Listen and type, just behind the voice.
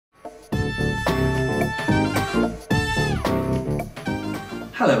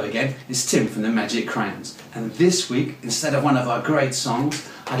Hello again, it's Tim from the Magic Crayons, and this week, instead of one of our great songs,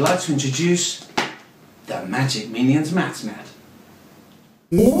 I'd like to introduce the Magic Minions Maths Mat.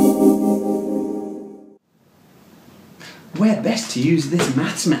 Where best to use this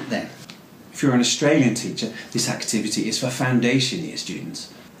maths mat then? If you're an Australian teacher, this activity is for foundation year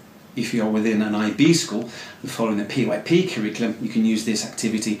students. If you're within an IB school and following the PYP curriculum, you can use this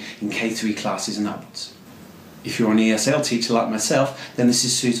activity in K3 classes and upwards. If you're an ESL teacher like myself, then this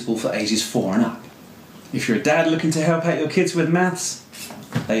is suitable for ages 4 and up. If you're a dad looking to help out your kids with maths,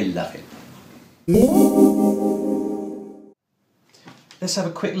 they love it. Let's have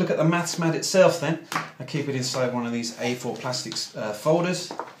a quick look at the maths mat itself then. I keep it inside one of these A4 plastic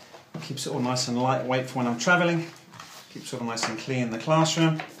folders. Keeps it all nice and lightweight for when I'm travelling. Keeps it all nice and clean in the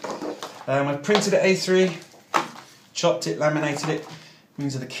classroom. I've printed it A3, chopped it, laminated it.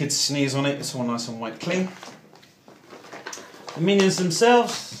 Means that the kids sneeze on it, it's all nice and white clean. The minions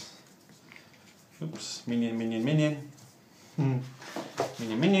themselves. Oops, minion. Minion.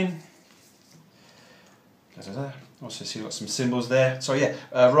 Also see we've got some symbols there. So yeah,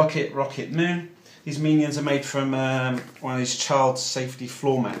 rocket, moon. These minions are made from one of these child safety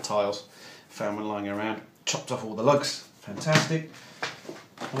floor mat tiles. Found one lying around. Chopped off all the lugs. Fantastic.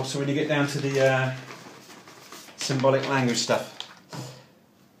 Also when you get down to the symbolic language stuff,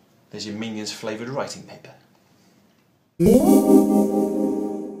 there's your Minions flavoured writing paper.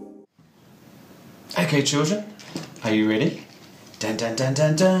 Okay children, are you ready? Dun dun dun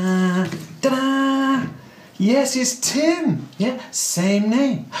dun dun, da-da! Yes, it's Tim! Yeah, same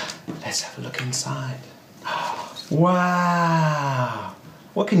name. Let's have a look inside. Wow!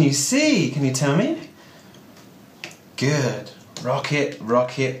 What can you see? Can you tell me? Good. Rocket,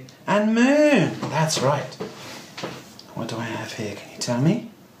 and moon. That's right. What do I have here? Can you tell me?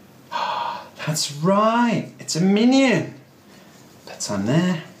 That's right. It's a minion. Put some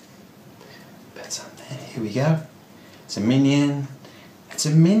there. Put some there. Here we go. It's a minion. It's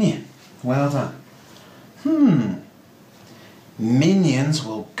a minion. Well done. Minions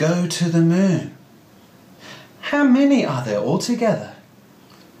will go to the moon. How many are there altogether?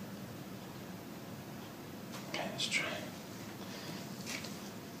 Okay, let's try.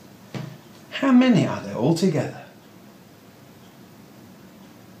 How many are there altogether?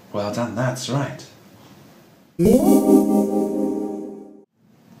 Well done, that's right. 2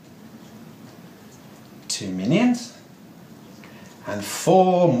 minions and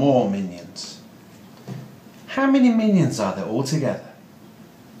 4 more minions. How many minions are there altogether?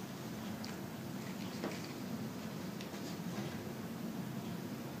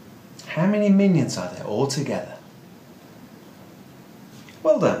 How many minions are there altogether?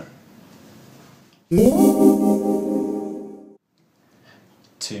 Well done.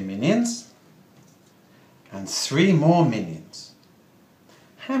 2 minions and 3 more minions.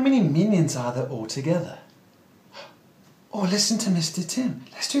 How many minions are there altogether? Oh, listen to Mr. Tim.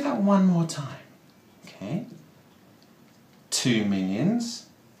 Let's do that one more time. Okay. 2 minions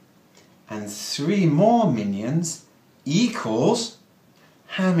and 3 more minions equals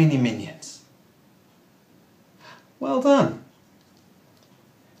how many minions? Well done.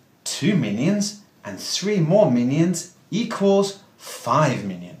 2 minions and 3 more minions equals 5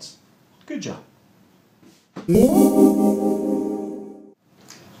 minions. Good job.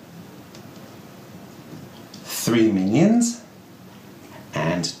 3 minions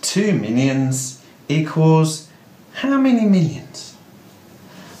and 2 minions equals how many minions?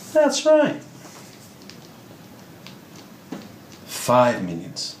 That's right. 5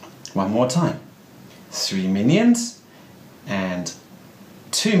 minions. One more time. 3 minions and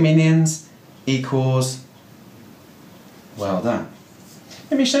 2 minions equals, well done.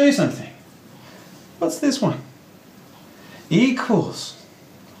 Let me show you something. What's this one? Equals.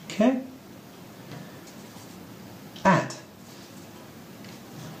 Okay. Add.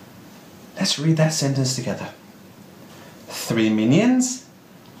 Let's read that sentence together. 3 minions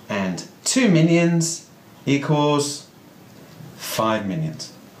and 2 minions equals 5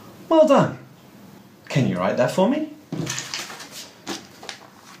 minions. Well done. Can you write that for me?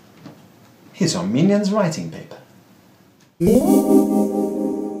 Here's your Minions writing paper.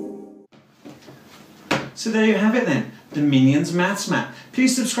 So there you have it then, the Minions Maths Mat.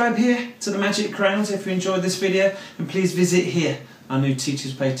 Please subscribe here to the Magic Crayons if you enjoyed this video, and please visit here, our new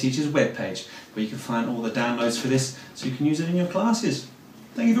Teachers Pay Teachers webpage, where you can find all the downloads for this so you can use it in your classes.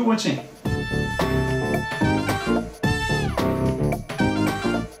 Thank you for watching.